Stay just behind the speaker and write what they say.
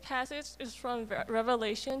passage is from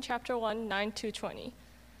Revelation chapter 1, 9-20.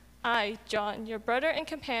 I, John, your brother and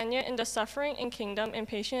companion in the suffering and kingdom and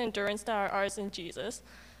patient endurance that are ours in Jesus,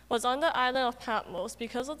 was on the island of Patmos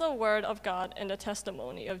because of the word of God and the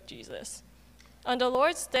testimony of Jesus. On the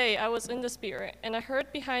Lord's day I was in the Spirit, and I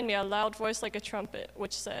heard behind me a loud voice like a trumpet,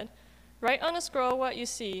 which said, "Write on a scroll what you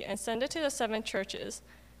see, and send it to the 7 churches,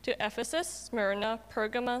 to Ephesus, Smyrna,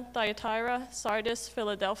 Pergamum, Thyatira, Sardis,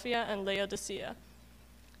 Philadelphia, and Laodicea."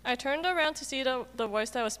 I turned around to see the voice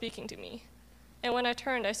that was speaking to me. And when I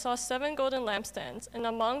turned, I saw 7 golden lampstands, and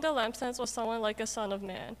among the lampstands was someone like a son of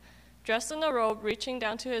man, dressed in a robe reaching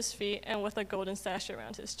down to his feet and with a golden sash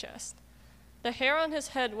around his chest. The hair on his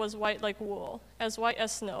head was white like wool, as white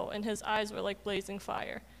as snow, and his eyes were like blazing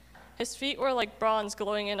fire. His feet were like bronze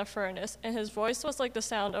glowing in a furnace, and his voice was like the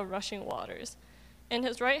sound of rushing waters. In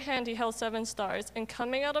his right hand he held 7 stars, and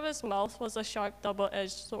coming out of his mouth was a sharp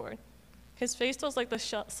double-edged sword. His face was like the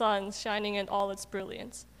sun shining in all its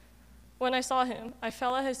brilliance. When I saw him, I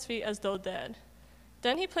fell at his feet as though dead.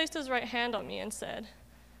 Then he placed his right hand on me and said,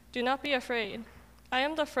 "Do not be afraid. I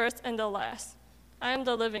am the first and the last. I am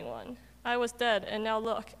the living one. I was dead, and now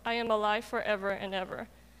look, I am alive forever and ever,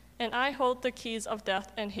 and I hold the keys of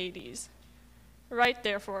death and Hades. Write,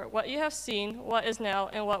 therefore, what you have seen, what is now,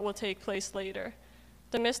 and what will take place later.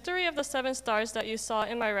 The mystery of the 7 stars that you saw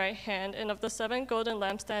in my right hand and of the 7 golden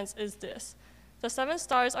lampstands is this. The 7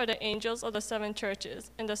 stars are the angels of the 7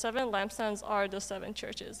 churches, and the 7 lampstands are the 7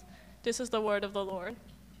 churches." This is the word of the Lord.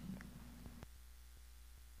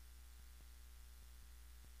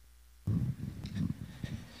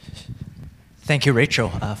 Thank you, Rachel,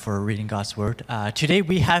 for reading God's Word. Today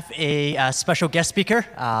we have a special guest speaker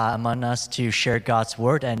among us to share God's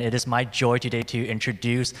Word, and it is my joy today to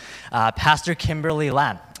introduce Pastor Kimberly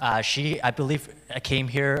Lam. She, I believe, came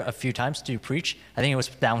here a few times to preach. I think it was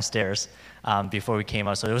downstairs before we came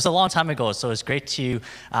out, so it was a long time ago, so it's great to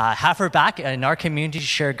have her back in our community to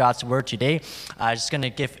share God's Word today. I'm just going to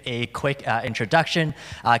give a quick introduction.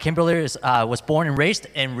 Kimberly was born and raised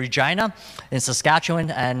in Regina in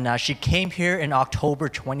Saskatchewan, and she came here in October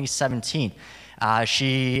 2017.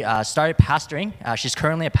 She started pastoring. She's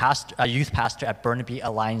currently a youth pastor at Burnaby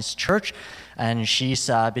Alliance Church, and she's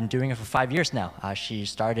been doing it for 5 years now. She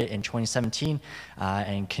started in 2017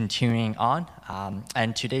 and continuing on.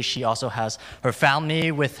 And today she also has her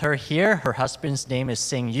family with her here. Her husband's name is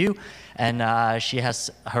Sing Yu, and she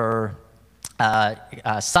has her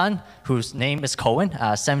son, whose name is Cohen,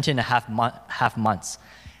 17 and a half months.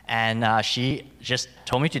 And she just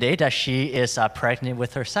told me today that she is pregnant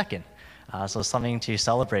with her second. So something to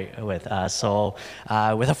celebrate with. So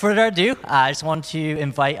without further ado, I just want to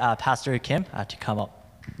invite Pastor Kim to come up.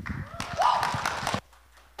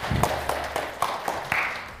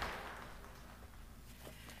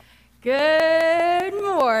 Good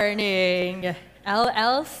morning,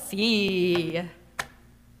 LLC.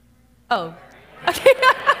 Oh, okay.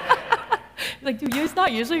 Like, do you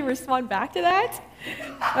not usually respond back to that?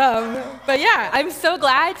 But yeah, I'm so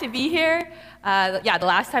glad to be here. The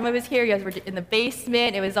last time I was here, you guys were in the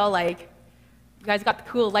basement. It was all like, you guys got the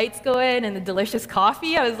cool lights going and the delicious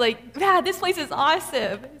coffee. I was like, man, this place is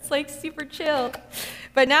awesome. It's like super chill.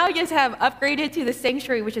 But now you guys have upgraded to the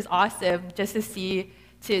sanctuary, which is awesome, just to see,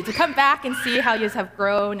 to come back and see how you guys have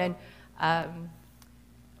grown. And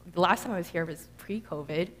the last time I was here was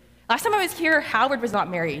pre-COVID. Last time I was here, Howard was not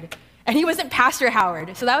married, and he wasn't Pastor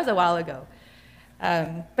Howard, so that was a while ago.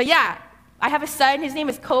 But yeah, I have a son. His name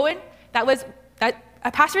is Cohen.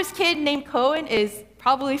 A pastor's kid named Cohen is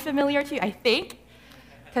probably familiar to you, I think,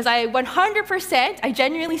 because I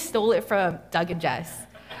genuinely stole it from Doug and Jess.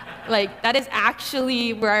 Like, that is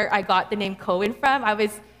actually where I got the name Cohen from. I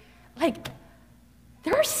was like,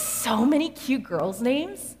 there are so many cute girls'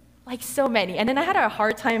 names, like so many. And then I had a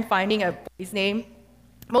hard time finding a boy's name.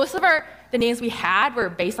 Most of the names we had were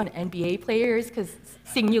based on NBA players, because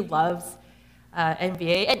Sing Yu loves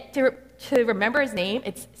NBA. And to remember his name,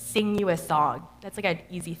 it's Sing You a Song. That's like an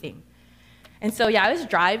easy thing. And so yeah, I was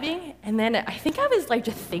driving, and then I think I was like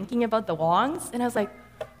just thinking about the Wongs, and I was like,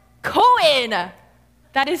 Cohen!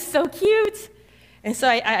 That is so cute. And so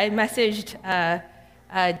I messaged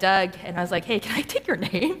Doug, and I was like, hey, can I take your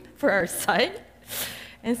name for our son?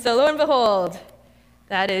 And so lo and behold,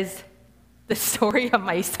 that is the story of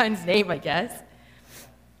my son's name, I guess.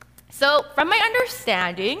 So from my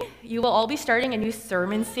understanding, you will all be starting a new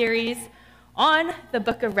sermon series on the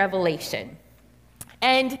book of Revelation.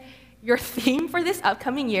 And your theme for this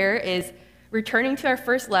upcoming year is returning to our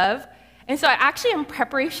first love. And so I actually, in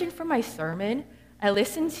preparation for my sermon, I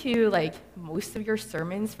listened to like most of your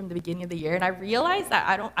sermons from the beginning of the year, and I realized that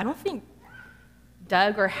I don't think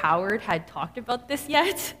Doug or Howard had talked about this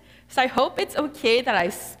yet. So I hope it's okay that I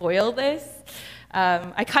spoil this.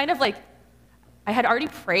 I had already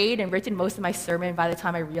prayed and written most of my sermon by the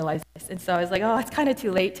time I realized this. And so I was like, oh, it's kind of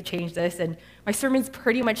too late to change this. And my sermon's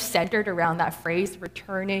pretty much centered around that phrase,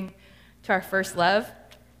 returning to our first love.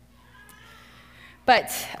 But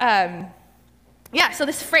so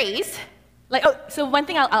this phrase, so one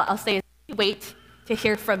thing I'll say is wait to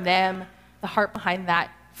hear from them, the heart behind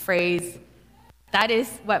that phrase. That is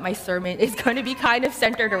what my sermon is going to be kind of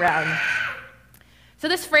centered around. So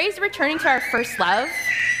this phrase, returning to our first love,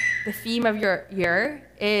 the theme of your year,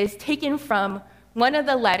 is taken from one of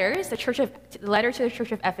the letters, the letter to the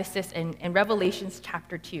church of Ephesus in Revelations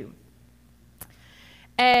chapter 2.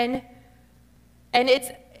 And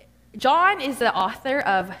John is the author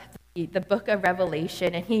of the book of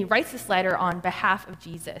Revelation, and he writes this letter on behalf of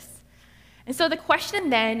Jesus. And so the question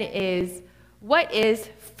then is, what is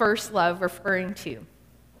first love referring to?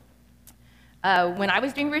 When I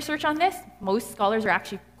was doing research on this, most scholars are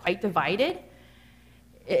actually quite divided.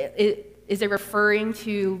 Is it referring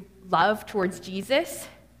to love towards Jesus,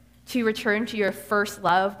 to return to your first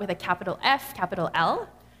love with a capital F, capital L?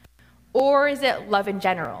 Or is it love in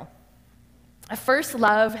general? A first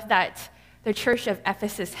love that the church of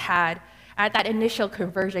Ephesus had at that initial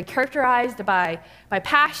conversion, characterized by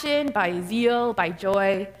passion, by zeal, by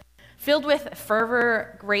joy, filled with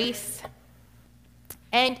fervor, grace.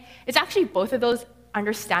 And it's actually both of those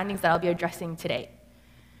understandings that I'll be addressing today.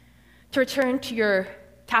 To return to your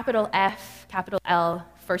capital F, capital L,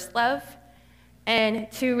 first love,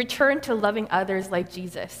 and to return to loving others like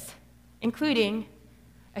Jesus, including,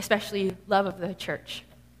 especially, love of the church.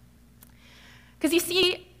 Because you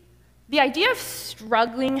see, the idea of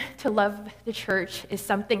struggling to love the church is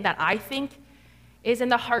something that I think is in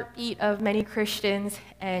the heartbeat of many Christians,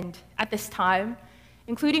 and at this time,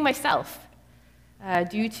 including myself,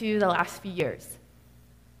 due to the last few years.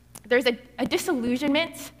 There's a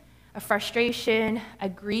disillusionment, a frustration, a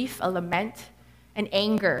grief, a lament, an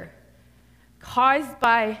anger caused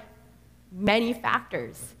by many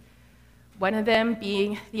factors. One of them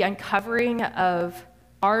being the uncovering of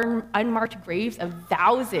unmarked graves of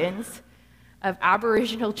thousands of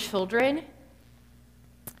Aboriginal children,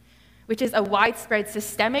 which is a widespread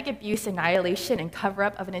systemic abuse, annihilation, and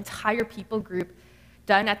cover-up of an entire people group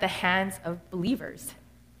done at the hands of believers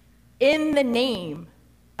in the name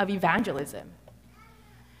of evangelism.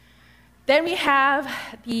 Then we have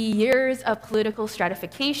the years of political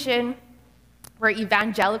stratification, where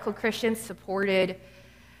evangelical Christians supported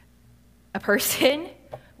a person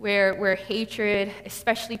where hatred,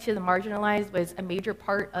 especially to the marginalized, was a major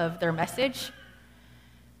part of their message.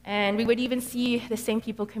 And we would even see the same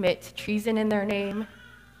people commit treason in their name.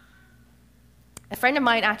 A friend of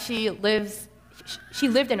mine actually she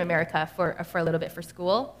lived in America for a little bit for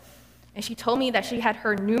school, and she told me that she had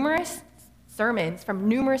heard numerous sermons from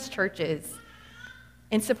numerous churches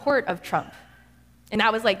in support of Trump. And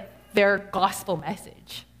that was like their gospel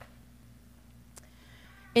message.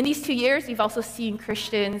 In these 2 years, we've also seen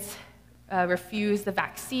Christians refuse the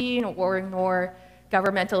vaccine or ignore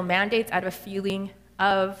governmental mandates out of a feeling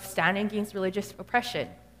of standing against religious oppression.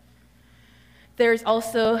 There's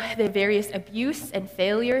also the various abuse and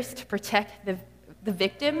failures to protect the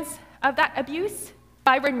victims of that abuse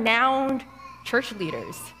by renowned church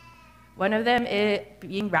leaders, one of them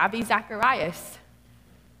being Ravi Zacharias.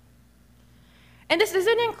 And this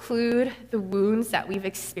doesn't include the wounds that we've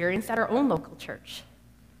experienced at our own local church.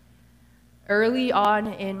 Early on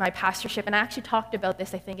in my pastorship, and I actually talked about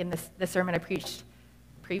this, I think, in the sermon I preached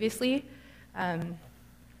previously.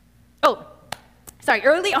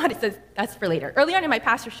 Early on, it says, that's for later. Early on in my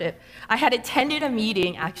pastorship, I had attended a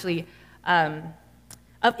meeting, actually,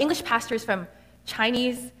 of English pastors from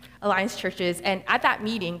Chinese Alliance churches, and at that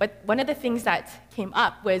meeting, but one of the things that came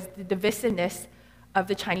up was the divisiveness of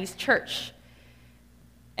the Chinese church.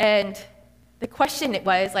 And the question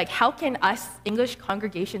was, how can us English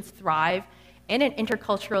congregations thrive in an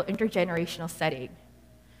intercultural, intergenerational setting?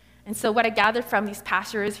 And so what I gathered from these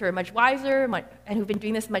pastors who are much wiser and who've been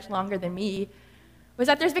doing this much longer than me was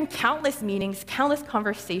that there's been countless meetings, countless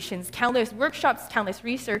conversations, countless workshops, countless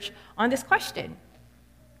research on this question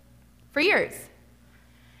for years.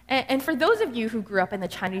 And for those of you who grew up in the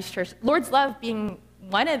Chinese church, Lord's Love being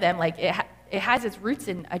one of them, it has its roots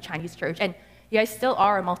in a Chinese church, and you guys still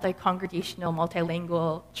are a multi-congregational,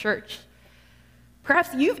 multilingual church. Perhaps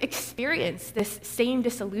you've experienced this same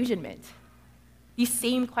disillusionment, these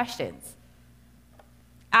same questions,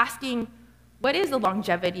 asking, what is the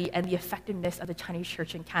longevity and the effectiveness of the Chinese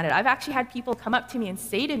church in Canada? I've actually had people come up to me and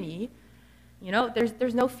say to me,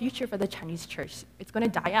 there's no future for the Chinese church. It's going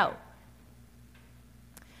to die out.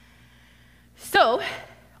 So,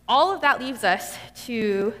 all of that leaves us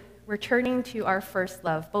to returning to our first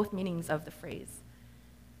love, both meanings of the phrase.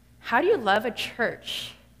 How do you love a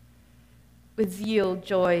church with zeal,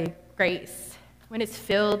 joy, grace, when it's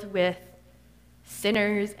filled with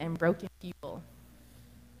sinners and broken people?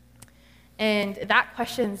 And that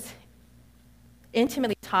question's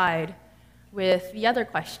intimately tied with the other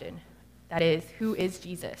question, that is, who is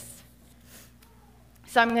Jesus?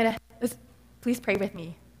 So please pray with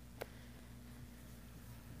me.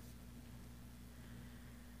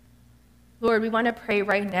 Lord, we want to pray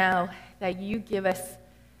right now that you give us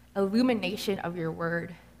illumination of your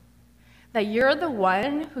word, that you're the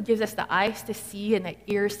one who gives us the eyes to see and the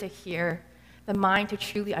ears to hear, the mind to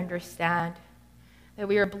truly understand, that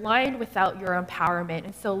we are blind without your empowerment.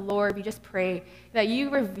 And so, Lord, we just pray that you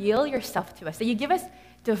reveal yourself to us, that you give us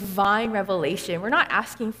divine revelation. We're not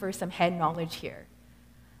asking for some head knowledge here.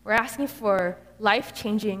 We're asking for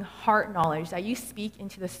life-changing heart knowledge, that you speak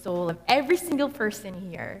into the soul of every single person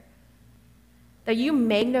here, that you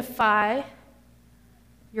magnify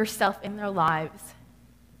yourself in their lives.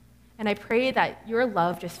 And I pray that your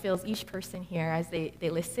love just fills each person here as they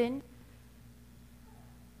listen,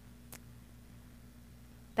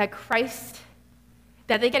 that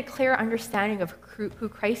they get clear understanding of who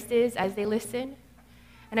Christ is as they listen.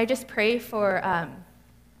 And I just pray for,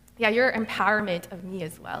 your empowerment of me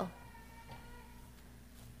as well.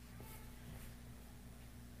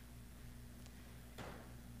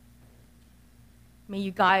 May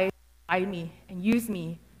you guide me and use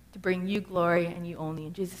me to bring you glory and you only.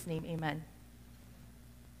 In Jesus' name, amen.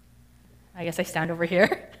 I guess I stand over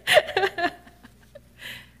here.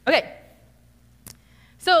 Okay.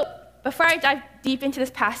 So before I dive deep into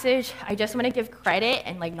this passage, I just want to give credit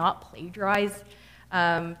and not plagiarize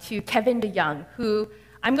to Kevin DeYoung, who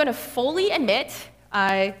I'm going to fully admit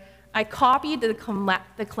I copied the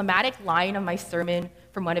climatic line of my sermon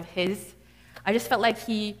from one of his. I just felt like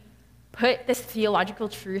he put this theological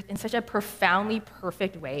truth in such a profoundly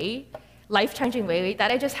perfect way, life-changing way,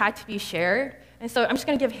 that it just had to be shared. And so I'm just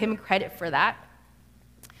going to give him credit for that.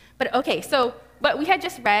 But okay, so what we had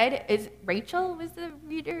just read is Rachel was the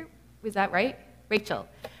reader. Was that right? Rachel.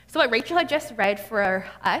 So what Rachel had just read for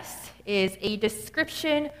us is a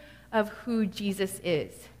description of who Jesus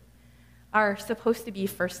is, our supposed to be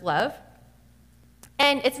first love.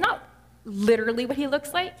 And it's not literally what he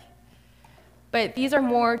looks like, but these are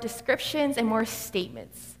more descriptions and more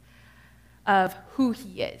statements of who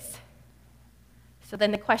he is. So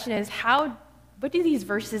then the question is, what do these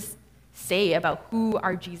verses say about who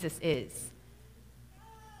our Jesus is?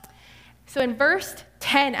 So in verse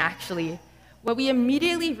 10, actually, what we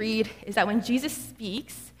immediately read is that when Jesus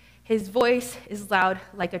speaks, his voice is loud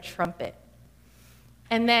like a trumpet.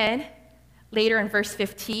 And then later in verse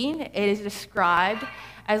 15, it is described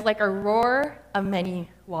as like a roar of many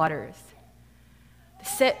waters.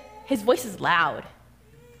 His voice is loud.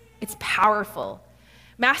 It's powerful.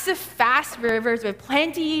 Massive, fast rivers with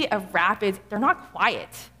plenty of rapids, they're not quiet.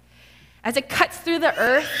 As it cuts through the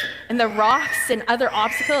earth and the rocks and other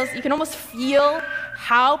obstacles, you can almost feel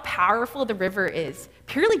how powerful the river is,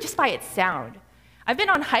 purely just by its sound. I've been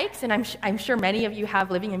on hikes, and I'm sure many of you have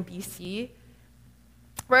living in BC,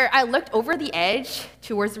 where I looked over the edge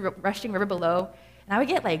towards the rushing river below, and I would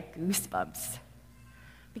get goosebumps.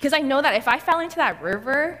 Because I know that if I fell into that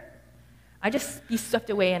river, I'd just be swept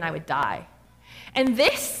away and I would die. And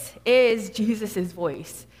this is Jesus'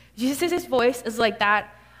 voice. Jesus' voice is like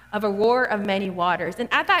that of a roar of many waters. And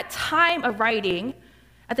at that time of writing,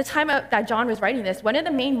 at the time that John was writing this, one of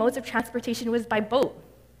the main modes of transportation was by boat.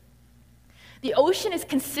 The ocean is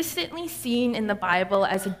consistently seen in the Bible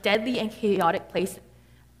as a deadly and chaotic place.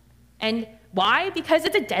 And why? Because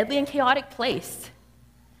it's a deadly and chaotic place.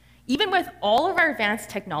 Even with all of our advanced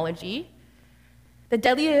technology, the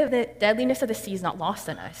deadliness of the sea is not lost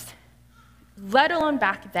on us, let alone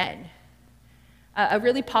back then. A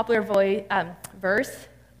really popular verse,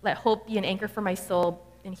 let hope be an anchor for my soul,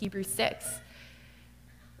 in Hebrews 6.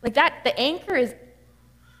 Like that, the anchor is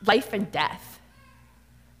life and death.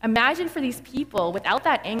 Imagine for these people, without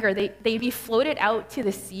that anchor, they'd be floated out to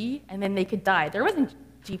the sea and then they could die. There wasn't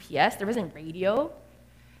GPS, there wasn't radio.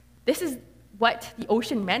 This is what the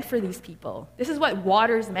ocean meant for these people. This is what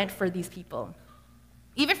waters meant for these people.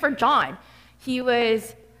 Even for John, he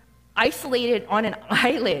was isolated on an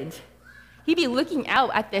island. He'd be looking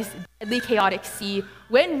out at this deadly, chaotic sea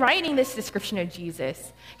when writing this description of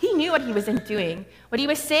Jesus. He knew what he was doing. What he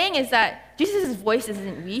was saying is that Jesus' voice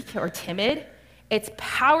isn't weak or timid. It's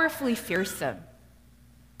powerfully fearsome.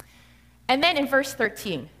 And then in verse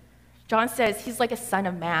 13, John says he's like a son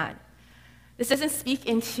of man. This doesn't speak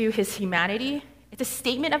into his humanity. It's a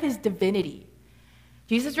statement of his divinity.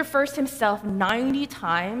 Jesus refers to himself 90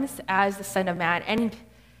 times as the Son of Man, and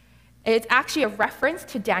it's actually a reference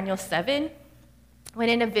to Daniel 7, when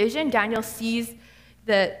in a vision, Daniel sees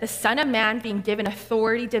the Son of Man being given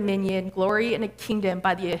authority, dominion, glory, and a kingdom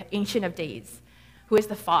by the Ancient of Days, who is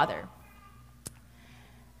the Father.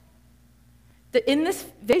 In this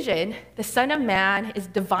vision, the Son of Man is a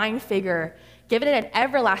divine figure, given an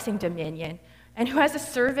everlasting dominion, and who has the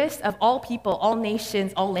service of all people, all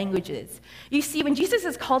nations, all languages. You see, when Jesus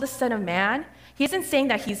is called the Son of Man, he isn't saying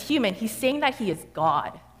that he's human, he's saying that he is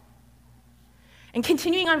God. And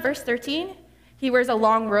continuing on verse 13, he wears a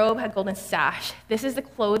long robe, a golden sash. This is the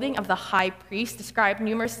clothing of the high priest, described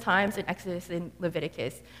numerous times in Exodus and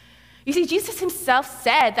Leviticus. You see, Jesus himself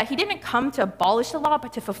said that he didn't come to abolish the law,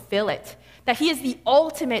 but to fulfill it, that he is the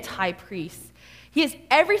ultimate high priest. He is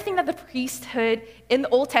everything that the priesthood in the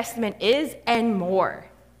Old Testament is and more.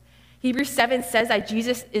 Hebrews 7 says that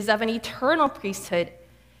Jesus is of an eternal priesthood,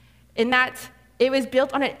 in that it was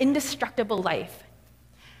built on an indestructible life.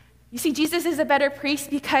 You see, Jesus is a better priest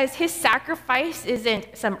because his sacrifice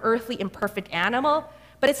isn't some earthly imperfect animal,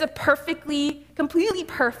 but it's a completely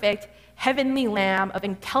perfect, heavenly lamb of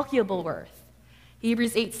incalculable worth.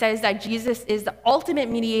 Hebrews 8 says that Jesus is the ultimate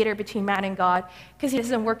mediator between man and God because he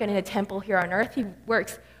doesn't work in a temple here on earth. He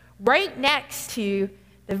works right next to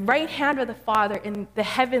the right hand of the Father in the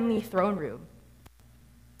heavenly throne room.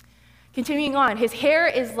 Continuing on, his hair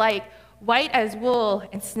is like white as wool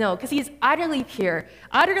and snow because he is utterly pure,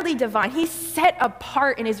 utterly divine. He's set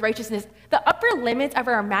apart in his righteousness. The upper limits of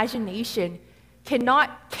our imagination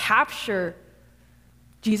cannot capture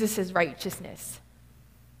Jesus' righteousness.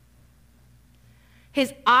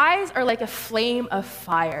 His eyes are like a flame of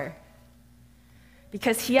fire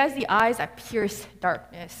because he has the eyes that pierce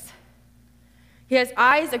darkness. He has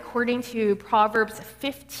eyes, according to Proverbs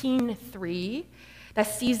 15:3, that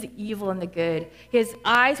sees the evil and the good. He has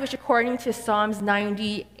eyes which, according to Psalms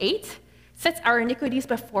 98, sets our iniquities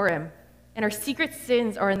before him, and our secret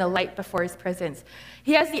sins are in the light before his presence.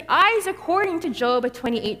 He has the eyes, according to Job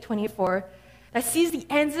 28:24, that sees the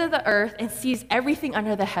ends of the earth and sees everything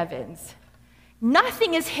under the heavens.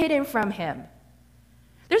 Nothing is hidden from him.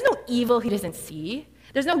 There's no evil he doesn't see.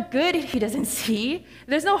 There's no good he doesn't see.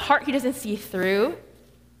 There's no heart he doesn't see through.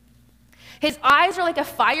 His eyes are like a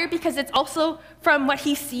fire because it's also from what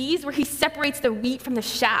he sees where he separates the wheat from the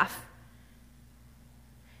chaff.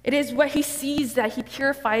 It is what he sees that he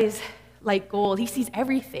purifies like gold. He sees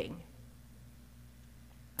everything.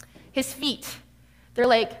 His feet, they're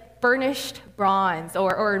like burnished bronze,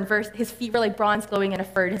 or in verse, his feet were like bronze glowing in a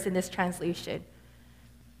furnace in this translation.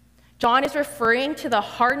 John is referring to the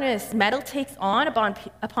hardness metal takes on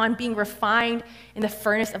upon being refined in the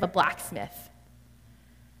furnace of a blacksmith.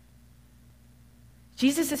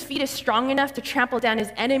 Jesus' feet is strong enough to trample down his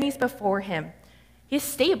enemies before him. He is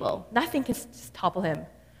stable. Nothing can topple him.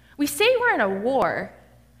 We say we're in a war,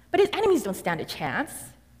 but his enemies don't stand a chance.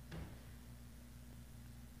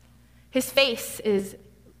 His face is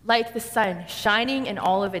like the sun, shining in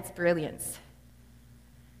all of its brilliance.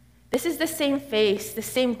 This is the same face, the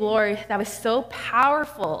same glory that was so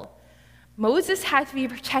powerful. Moses had to be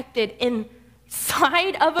protected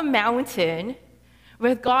inside of a mountain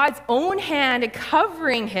with God's own hand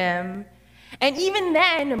covering him, and even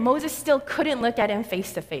then, Moses still couldn't look at him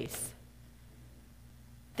face to face.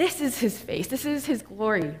 This is his face. This is his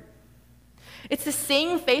glory. It's the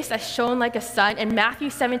same face that shone like a sun in Matthew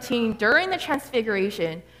 17 during the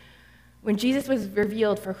Transfiguration, when Jesus was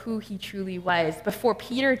revealed for who he truly was before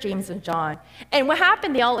Peter, James, and John. And what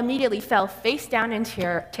happened? They all immediately fell face down in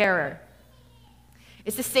terror.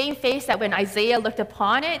 It's the same face that when Isaiah looked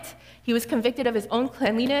upon it, he was convicted of his own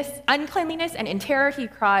uncleanliness, and in terror he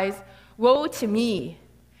cries, "Woe to me!"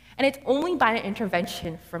 And it's only by an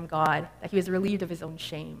intervention from God that he was relieved of his own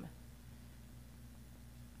shame.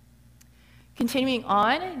 Continuing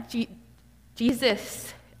on,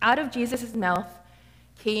 out of Jesus' mouth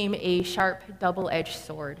came a sharp, double-edged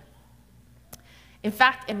sword. In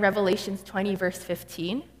fact, in Revelation 20, verse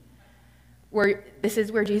 15, this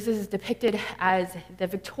is where Jesus is depicted as the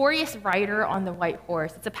victorious rider on the white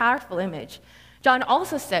horse. It's a powerful image. John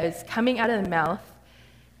also says, coming out of the mouth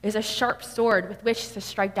is a sharp sword with which to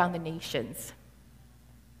strike down the nations.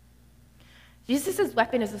 Jesus'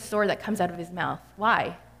 weapon is a sword that comes out of his mouth.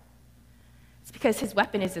 Why? It's because his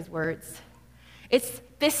weapon is his words. It's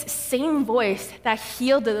this same voice that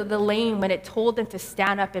healed the lame when it told them to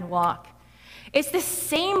stand up and walk. It's the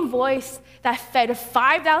same voice that fed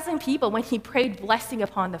 5,000 people when he prayed blessing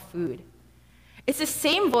upon the food. It's the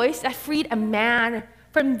same voice that freed a man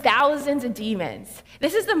from thousands of demons.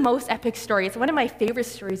 This is the most epic story. It's one of my favorite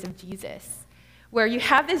stories of Jesus, where you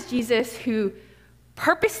have this Jesus who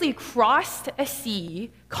purposely crossed a sea,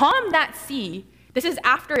 calmed that sea. This is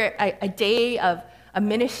after a day of a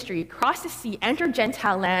ministry, crossed the sea, entered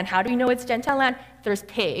Gentile land. How do we know it's Gentile land? There's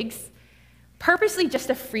pigs. Purposely just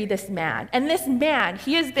to free this man. And this man,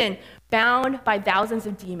 he has been bound by thousands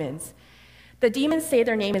of demons. The demons say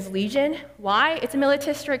their name is Legion. Why? It's a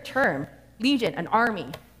militaristic term. Legion, an army.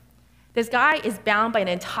 This guy is bound by an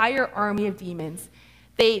entire army of demons.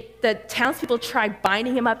 The townspeople tried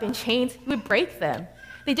binding him up in chains. He would break them.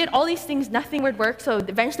 They did all these things. Nothing would work, so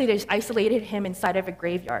eventually they just isolated him inside of a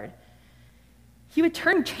graveyard. He would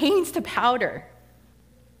turn chains to powder.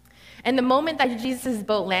 And the moment that Jesus'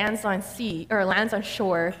 boat lands on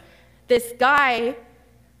shore, this guy,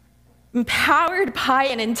 empowered by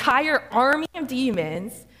an entire army of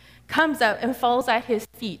demons, comes up and falls at his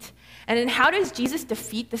feet. And then how does Jesus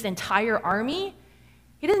defeat this entire army?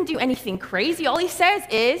 He doesn't do anything crazy. All he says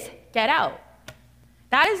is, get out.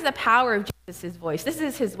 That is the power of Jesus' voice. This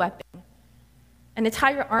is his weapon. An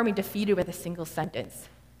entire army defeated with a single sentence.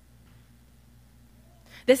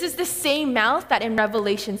 This is the same mouth that in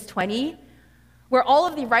Revelation 20, where all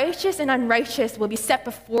of the righteous and unrighteous will be set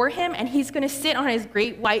before him, and he's going to sit on his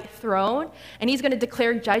great white throne, and he's going to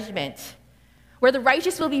declare judgment, where the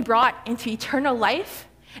righteous will be brought into eternal life,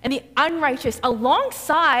 and the unrighteous,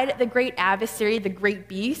 alongside the great adversary, the great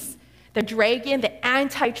beast, the dragon, the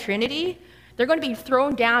anti-Trinity, they're going to be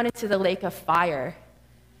thrown down into the lake of fire.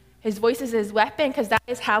 His voice is his weapon, because that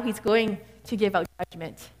is how he's going to give out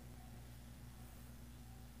judgment.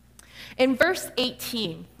 In verse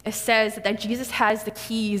 18, it says that Jesus has the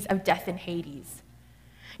keys of death and Hades.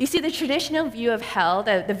 You see, the traditional view of hell,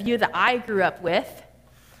 the view that I grew up with,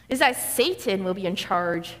 is that Satan will be in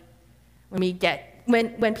charge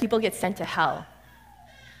when people get sent to hell.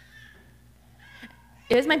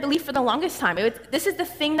 It is my belief for the longest time. This is the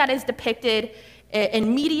thing that is depicted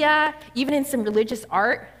in media, even in some religious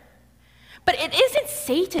art. But it isn't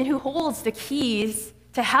Satan who holds the keys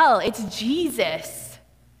to hell, it's Jesus.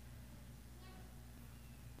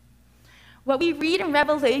 What we read in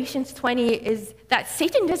Revelation 20 is that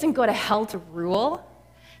Satan doesn't go to hell to rule.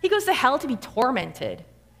 He goes to hell to be tormented.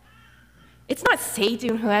 It's not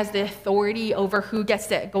Satan who has the authority over who gets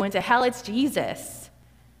to go into hell, it's Jesus.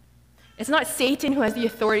 It's not Satan who has the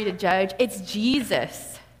authority to judge, it's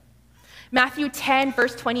Jesus. Matthew 10,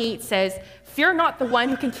 verse 28 says, "Fear not the one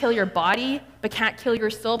who can kill your body, but can't kill your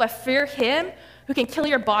soul, but fear him who can kill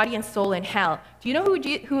your body and soul in hell." Do you know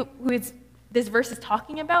who this verse is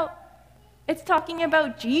talking about? It's talking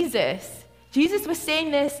about Jesus. Jesus was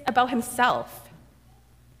saying this about himself.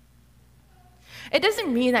 It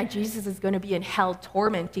doesn't mean that Jesus is going to be in hell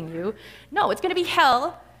tormenting you. No, it's going to be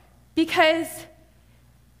hell because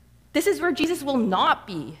this is where Jesus will not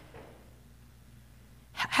be.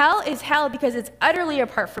 Hell is hell because it's utterly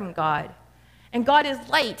apart from God. And God is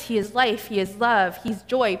light, he is life, he is love, he's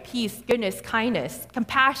joy, peace, goodness, kindness,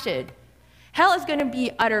 compassion. Hell is going to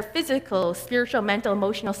be utter physical, spiritual, mental,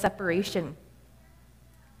 emotional separation.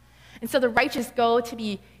 And so the righteous go to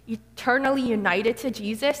be eternally united to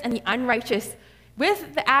Jesus, and the unrighteous,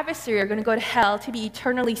 with the adversary, are going to go to hell to be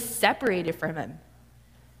eternally separated from him.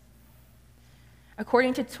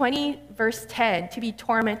 According to 20, verse 10, to be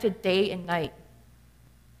tormented day and night.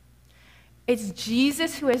 It's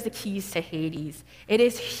Jesus who has the keys to Hades. It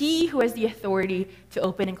is he who has the authority to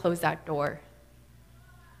open and close that door.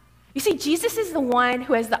 You see, Jesus is the one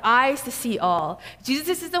who has the eyes to see all.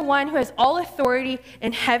 Jesus is the one who has all authority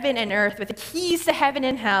in heaven and earth with the keys to heaven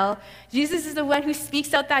and hell. Jesus is the one who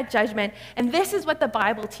speaks out that judgment. And this is what the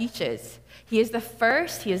Bible teaches. He is the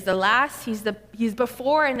first, he is the last, he's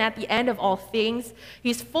before and at the end of all things.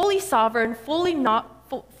 He's fully sovereign, fully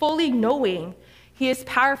knowing. He is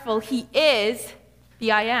powerful. He is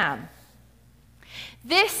the I am.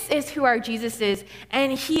 This is who our Jesus is,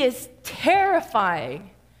 and he is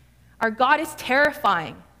terrifying. Our God is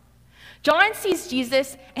terrifying. John sees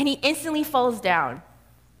Jesus, and he instantly falls down.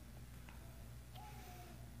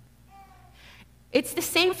 It's the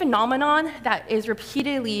same phenomenon that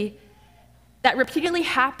repeatedly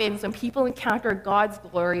happens when people encounter God's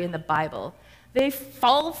glory in the Bible. They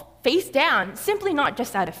fall face down, simply not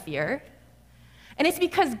just out of fear. And it's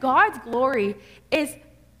because God's glory is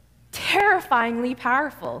terrifyingly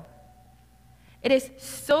powerful. It is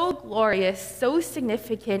so glorious, so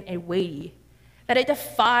significant and weighty that it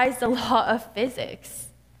defies the law of physics.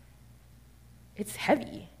 It's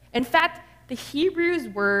heavy. In fact, the Hebrew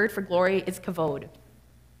word for glory is kavod,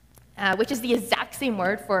 which is the exact same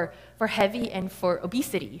word for heavy and for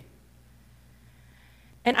obesity.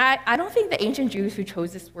 And I don't think the ancient Jews who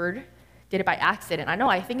chose this word did it by accident.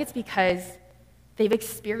 I think it's because they've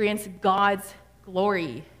experienced God's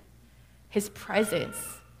glory. his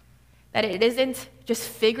presence, that it isn't just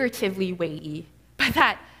figuratively weighty, but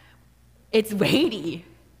that it's weighty.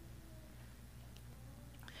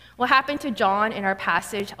 What happened to John in our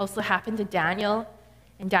passage also happened to Daniel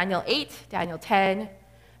in Daniel 8, Daniel 10. It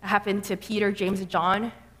happened to Peter, James, and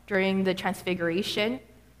John during the Transfiguration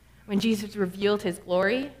when Jesus revealed his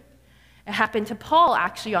glory. It happened to Paul,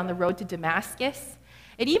 actually, on the road to Damascus.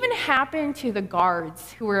 It even happened to the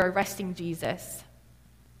guards who were arresting Jesus.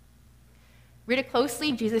 Read it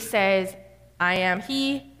closely. Jesus says, "I am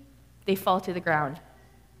he." They fall to the ground.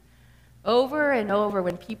 Over and over,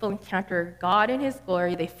 when people encounter God in his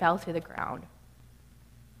glory, they fell to the ground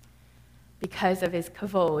because of his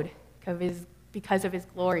kavod, because of his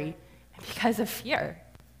glory, and because of fear.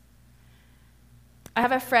 I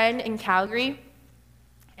have a friend in Calgary,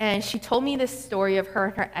 and she told me this story of her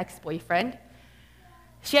and her ex-boyfriend.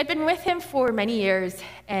 She had been with him for many years,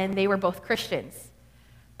 and they were both Christians.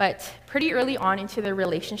 But pretty early on into their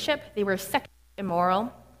relationship, they were sexually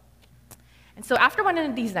immoral. And so after one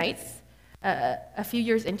of these nights, a few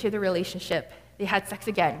years into the relationship, they had sex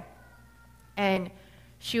again. And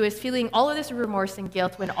she was feeling all of this remorse and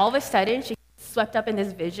guilt when all of a sudden she swept up in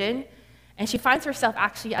this vision, and she finds herself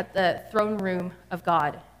actually at the throne room of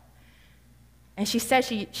God. And she said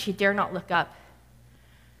she dare not look up.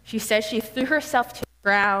 She said she threw herself to the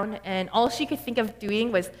ground, and all she could think of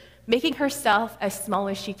doing was making herself as small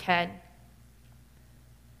as she can.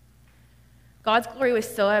 God's glory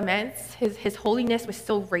was so immense. His holiness was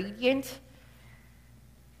so radiant.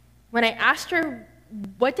 When I asked her,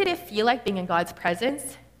 what did it feel like being in God's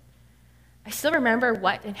presence? I still remember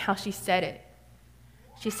what and how she said it.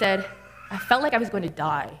 She said, "I felt like I was going to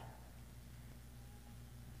die."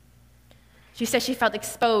 She said she felt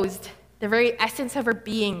exposed, the very essence of her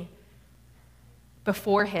being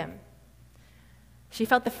before him. She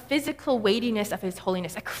felt the physical weightiness of his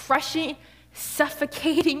holiness, a crushing,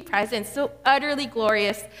 suffocating presence so utterly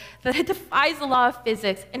glorious that it defies the law of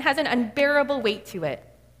physics and has an unbearable weight to it.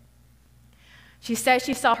 She said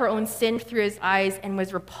she saw her own sin through his eyes and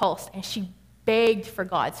was repulsed, and she begged for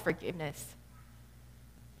God's forgiveness.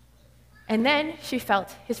 And then she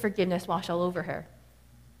felt his forgiveness wash all over her.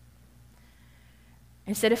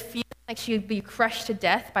 Instead of feeling like she would be crushed to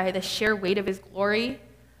death by the sheer weight of his glory,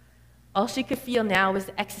 all she could feel now was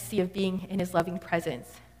the ecstasy of being in his loving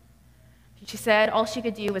presence. She said all she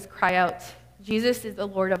could do was cry out, "Jesus is the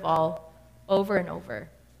Lord of all," over and over.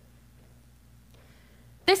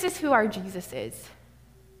 This is who our Jesus is.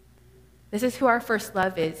 This is who our first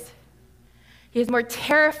love is. He is more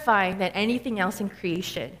terrifying than anything else in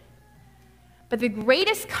creation. But the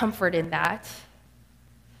greatest comfort in that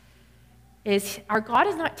is our God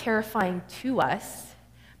is not terrifying to us,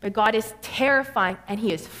 but God is terrifying and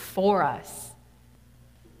he is for us.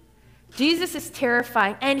 Jesus is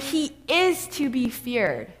terrifying and he is to be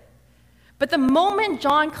feared. But the moment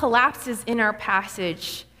John collapses in our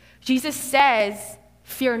passage, Jesus says,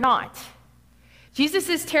 "Fear not." Jesus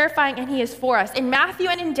is terrifying and he is for us. In Matthew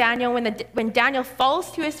and in Daniel, when Daniel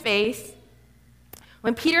falls to his face,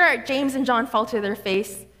 when Peter, James, and John fall to their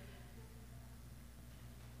face,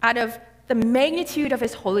 out of the magnitude of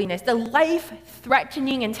his holiness, the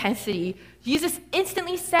life-threatening intensity, Jesus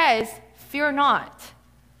instantly says, "Fear not."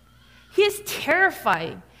 He is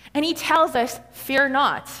terrifying, and he tells us, "Fear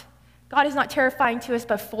not." God is not terrifying to us,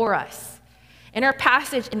 but for us. In our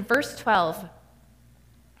passage in verse 12,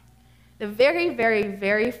 the very, very,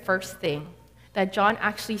 very first thing that John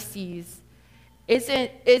actually sees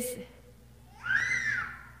isn't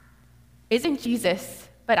Jesus,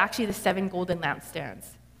 but actually the 7 golden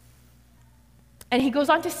lampstands. And he goes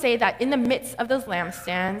on to say that in the midst of those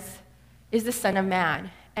lampstands is the Son of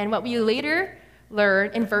Man. And what we later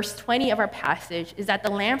learn in verse 20 of our passage is that the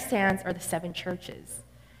lampstands are the 7 churches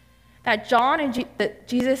that John and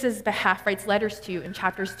Jesus' behalf writes letters to in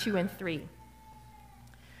chapters 2 and 3.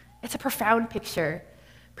 It's a profound picture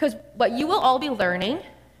because what you will all be learning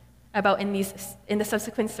about in the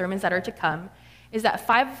subsequent sermons that are to come is that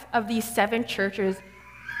 5 of these 7 churches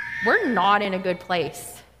were not in a good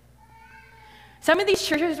place. Some of these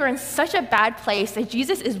churches were in such a bad place that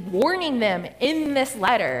Jesus is warning them in this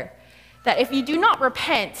letter that if you do not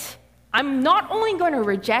repent, I'm not only going to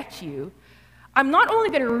reject you, I'm not only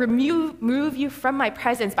going to remove you from my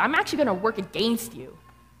presence, but I'm actually going to work against you.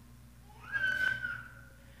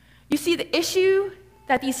 You see, the issue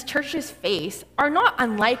that these churches face are not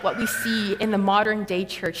unlike what we see in the modern day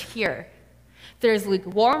church here. There's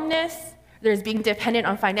lukewarmness, there's being dependent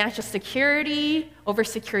on financial security over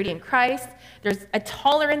security in Christ, there's a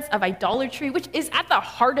tolerance of idolatry, which is at the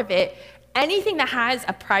heart of it, anything that has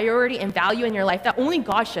a priority and value in your life that only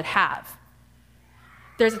God should have.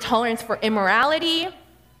 There's a tolerance for immorality.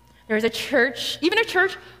 There's a church, even a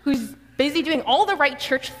church who's busy doing all the right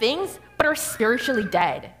church things, but are spiritually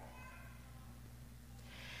dead.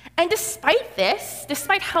 And despite this,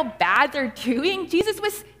 despite how bad they're doing, Jesus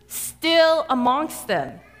was still amongst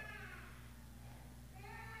them.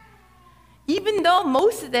 Even though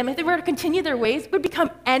most of them, if they were to continue their ways, would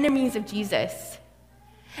become enemies of Jesus.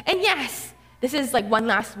 And yes, this is like one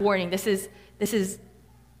last warning. This is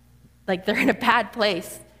like they're in a bad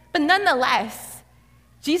place. But nonetheless,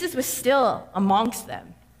 Jesus was still amongst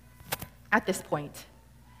them at this point.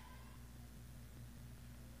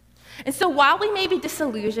 And so while we may be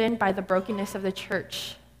disillusioned by the brokenness of the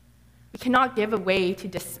church, we cannot give way to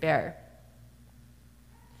despair.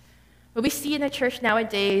 What we see in the church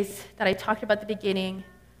nowadays that I talked about at the beginning,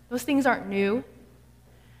 those things aren't new.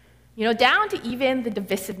 You know, down to even the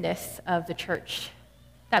divisiveness of the church.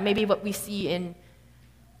 That may be what we see in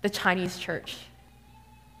the Chinese church.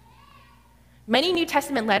 Many New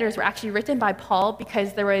Testament letters were actually written by Paul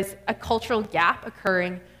because there was a cultural gap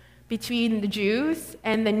occurring between the Jews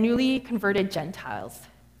and the newly converted Gentiles.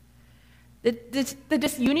 The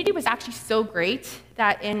disunity was actually so great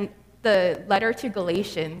that in the letter to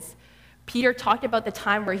Galatians, Peter talked about the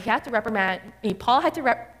time where he had to reprimand, Paul had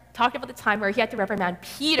to talk about the time where he had to reprimand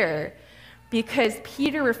Peter because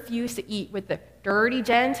Peter refused to eat with the dirty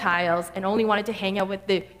Gentiles and only wanted to hang out with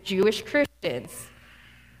the Jewish Christians.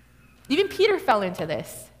 Even Peter fell into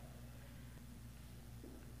this.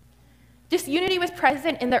 Disunity was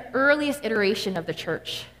present in the earliest iteration of the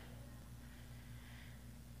church.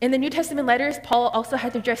 In the New Testament letters, Paul also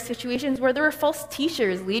had to address situations where there were false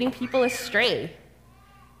teachers leading people astray,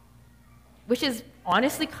 which is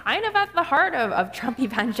honestly kind of at the heart of Trump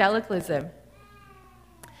evangelicalism.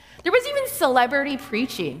 There was even celebrity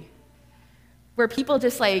preaching, where people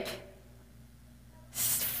just like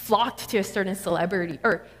flocked to a certain celebrity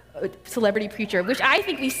or celebrity preacher, which I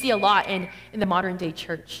think we see a lot in the modern day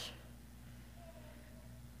church.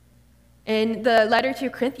 In the letter to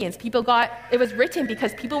Corinthians, it was written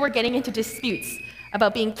because people were getting into disputes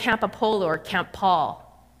about being Camp Apollo or Camp Paul.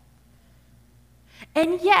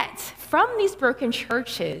 And yet, from these broken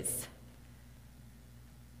churches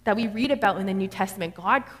that we read about in the New Testament,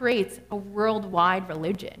 God creates a worldwide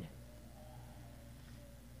religion.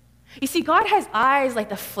 You see, God has eyes like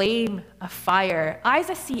the flame of fire, eyes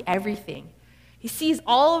that see everything. He sees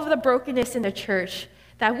all of the brokenness in the church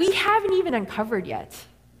that we haven't even uncovered yet.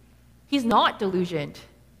 He's not delusioned.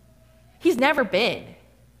 He's never been.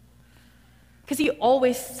 Because he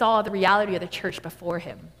always saw the reality of the church before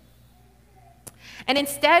him. And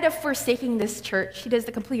instead of forsaking this church, he does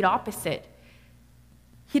the complete opposite.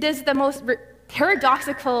 He does the most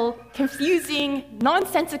paradoxical, confusing,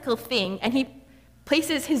 nonsensical thing, and he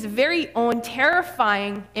places his very own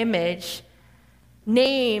terrifying image,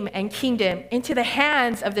 name, and kingdom into the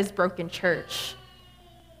hands of this broken church,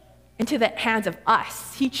 into the hands of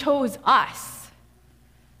us. He chose us.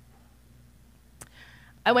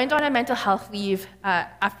 I went on a mental health leave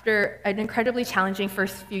after an incredibly challenging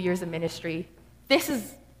first few years of ministry. This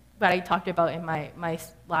is what I talked about in my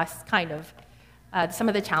last some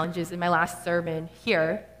of the challenges in my last sermon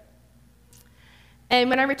here. And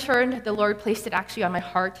when I returned, the Lord placed it actually on my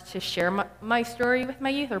heart to share my story with my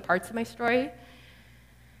youth, or parts of my story.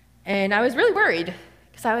 And I was really worried,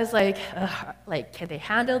 because I was like, can they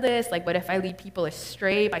handle this? Like, what if I lead people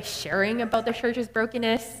astray by sharing about the church's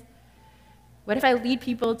brokenness? What if I lead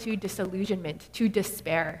people to disillusionment, to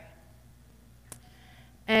despair?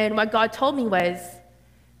 And what God told me was,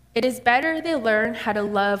 it is better they learn how to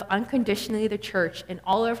love unconditionally the church in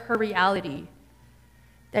all of her reality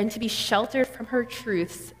than to be sheltered from her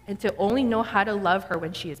truths and to only know how to love her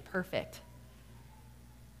when she is perfect.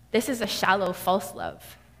 This is a shallow, false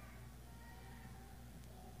love.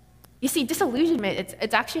 You see, disillusionment,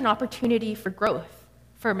 it's actually an opportunity for growth,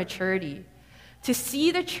 for maturity, to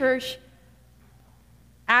see the church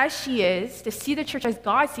as she is, to see the church as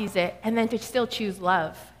God sees it, and then to still choose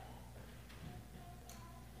love.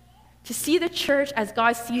 To see the church as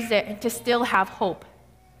God sees it and to still have hope.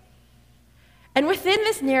 And within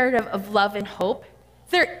this narrative of love and hope,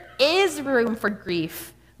 there is room for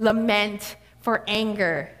grief, lament, for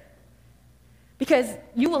anger. Because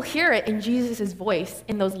you will hear it in Jesus' voice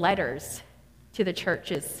in those letters to the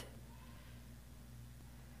churches.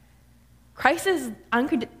 Christ's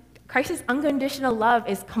unconditional love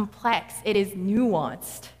is complex. It is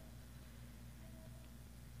nuanced.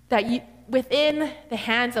 That within the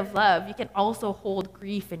hands of love, you can also hold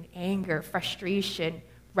grief and anger, frustration,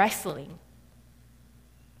 wrestling.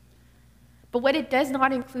 But what it does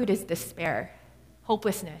not include is despair,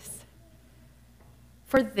 hopelessness.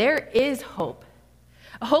 For there is hope.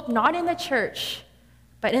 A hope not in the church,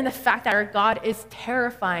 but in the fact that our God is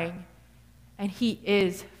terrifying and he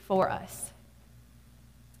is for us.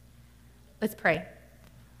 Let's pray.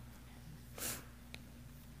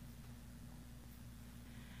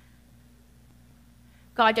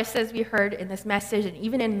 God, just as we heard in this message and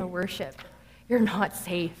even in the worship, you're not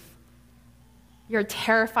safe. You're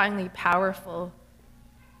terrifyingly powerful.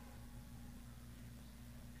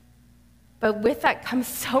 But with that comes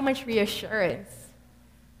so much reassurance.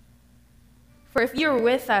 For if you're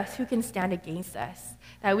with us, who can stand against us?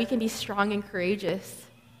 That we can be strong and courageous.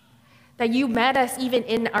 That you met us even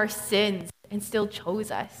in our sins and still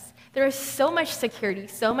chose us. There is so much security,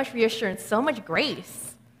 so much reassurance, so much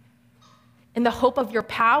grace in the hope of your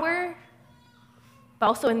power, but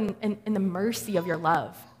also in the mercy of your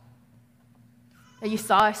love. That you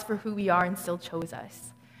saw us for who we are and still chose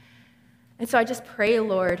us. And so I just pray,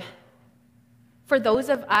 Lord, for those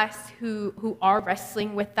of us who are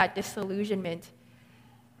wrestling with that disillusionment,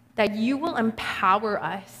 that you will empower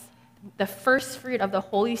us. The first fruit of the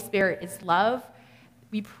Holy Spirit is love.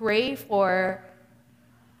 We pray for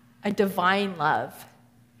a divine love.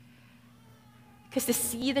 Because to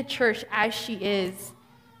see the church as she is,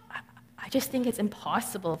 I just think it's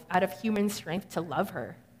impossible out of human strength to love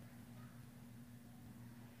her.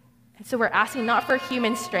 And so we're asking not for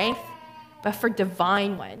human strength, but for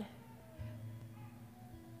divine one.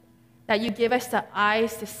 That you give us the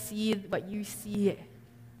eyes to see what you see,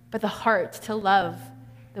 but the heart to love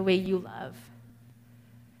the way you love.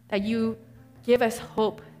 That you give us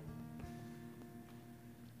hope,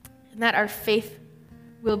 and that our faith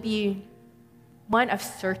will be one of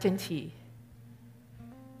certainty.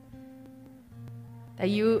 That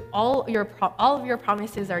all of your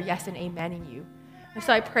promises are yes and amen in you. And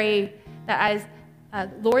so I pray that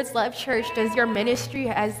as Lord's Love Church does your ministry,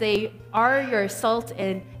 as they are your salt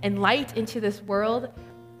and light into this world,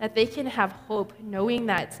 that they can have hope, knowing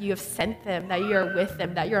that you have sent them, that you are with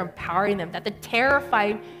them, that you're empowering them, that the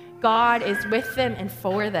terrified God is with them and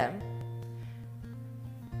for them.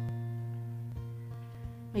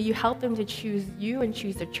 May you help them to choose you and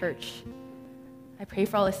choose the church. I pray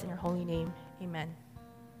for all this in your holy name. Amen.